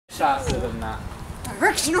faster than that.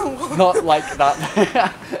 Directional. Not like that.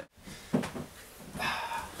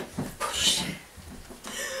 Push.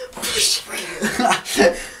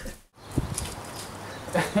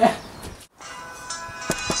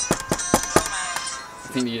 I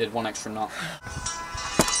think you did one extra knot.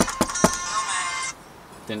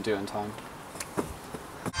 Didn't do it in time.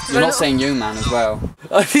 You're not saying yo man as well.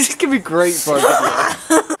 Oh, this is gonna be great for a video.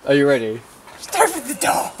 Are you ready? Start with the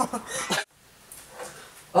door.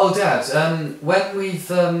 Oh Dad, when we've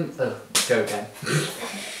go again.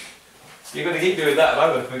 You're going to keep doing that and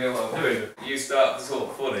I'm going to forget what I'm doing. You start to sort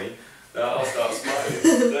of funny, I'll start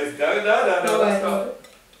smiling. No, that's not.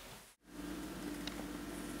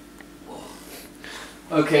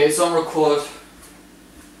 Okay, it's on record.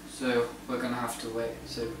 So we're gonna have to wait.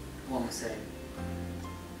 So what am I saying?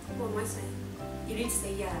 What am I saying? You need to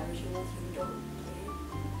say yeah as you walk through the door.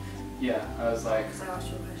 Yeah, I was like. Because I asked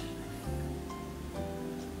you a question.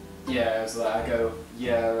 Yeah, I was like, I go,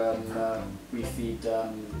 yeah, we feed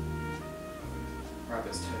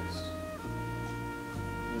rabbits toast.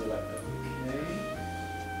 And they're like, okay.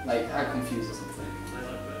 Like, how confused or something.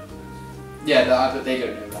 Yeah, but they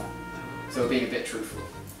don't know that. So we're being a bit truthful.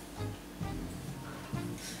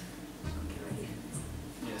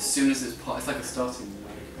 Yeah, as soon as it's like a starting point.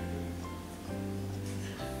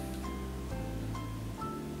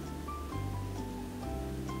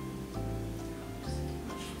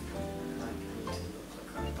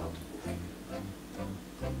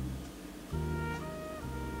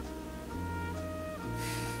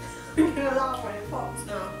 You're gonna laugh when it pops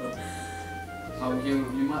now. Oh, you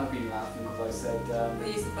might have been laughing because I said. We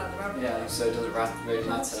used to about the rabbit. Yeah, so it doesn't really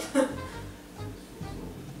matter. I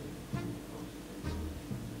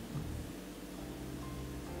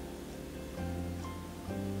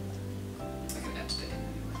can edit it in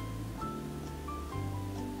anyway.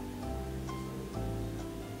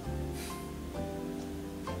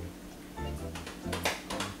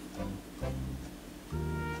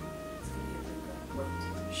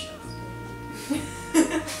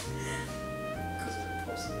 Because of the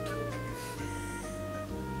possible talking.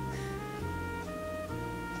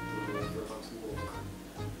 We're about to walk.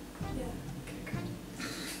 Yeah. Okay, good.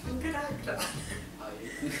 I'm a good actor. Are you?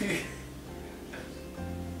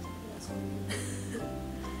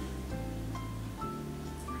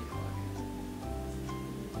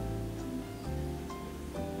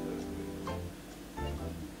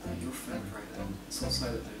 Your phone right there. It's on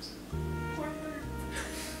silent notes.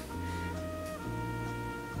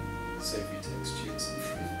 Save you text you or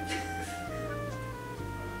something.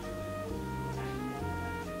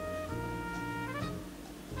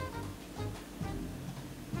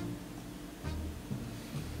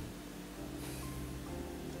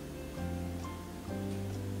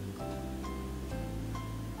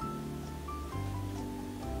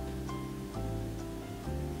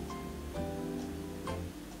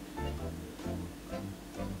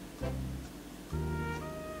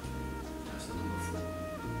 That's the number 4.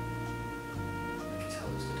 Like you tell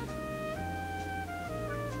us to do.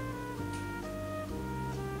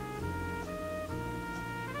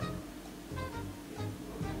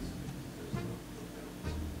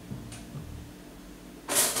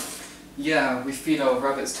 Yeah, we feed our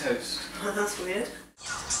rabbits toast. Oh, that's weird.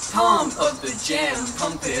 Pump up the jam,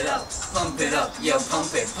 pump it up, yo,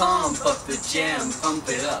 pump it, pump up the jam, pump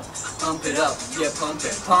it up, yeah, pump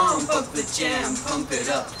up the jam, pump it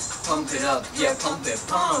up, yeah, pump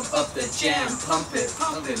up the jam, pump it.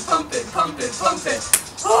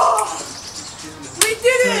 Oh! We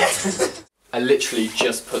did it! I literally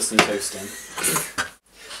just put some toast in.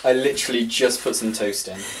 I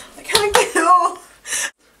can't get it off.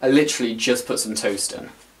 I literally just put some toast in.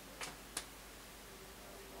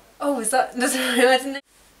 Oh, is that? I didn't.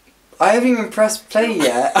 I haven't even pressed play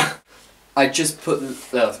yet. I just put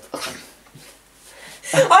the.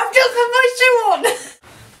 I've just put my shoe on!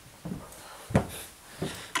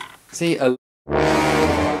 See, Yo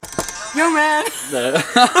man! no.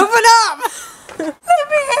 Open up! Let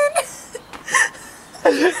me in! I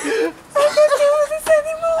can't deal with this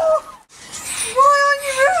anymore! Why aren't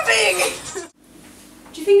you moving?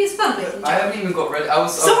 Do you think it's funny? I haven't even got ready. I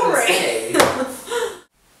was Sorry! gonna say.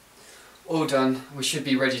 All done. We should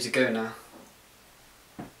be ready to go now.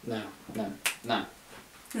 No. No,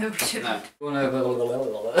 we shouldn't. No.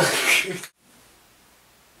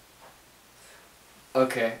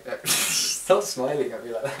 Okay. Stop smiling at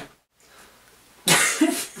me like that.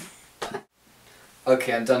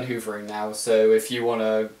 Okay, I'm done hoovering now, so if you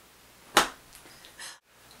wanna...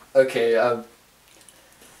 Okay,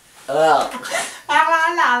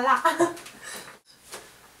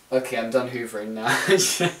 Okay, I'm done hoovering now.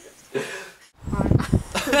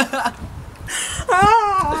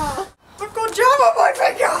 Ah! I've got jam on my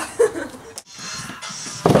finger!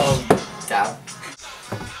 Oh, down.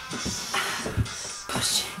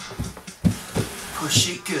 Push it. Push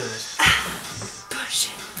it good. Push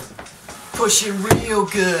it. Push it real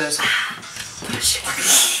good. Push it.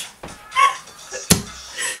 Push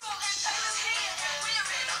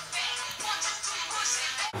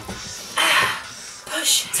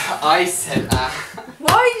it. I said ah.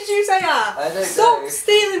 Why did you say that? I don't Stop know.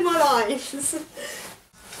 stealing my lines.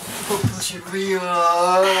 Push it real.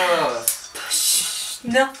 Push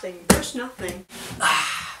nothing. Push nothing.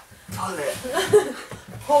 Pull it.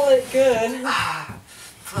 Pull it good.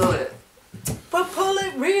 Pull it. But pull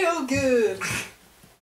it real good.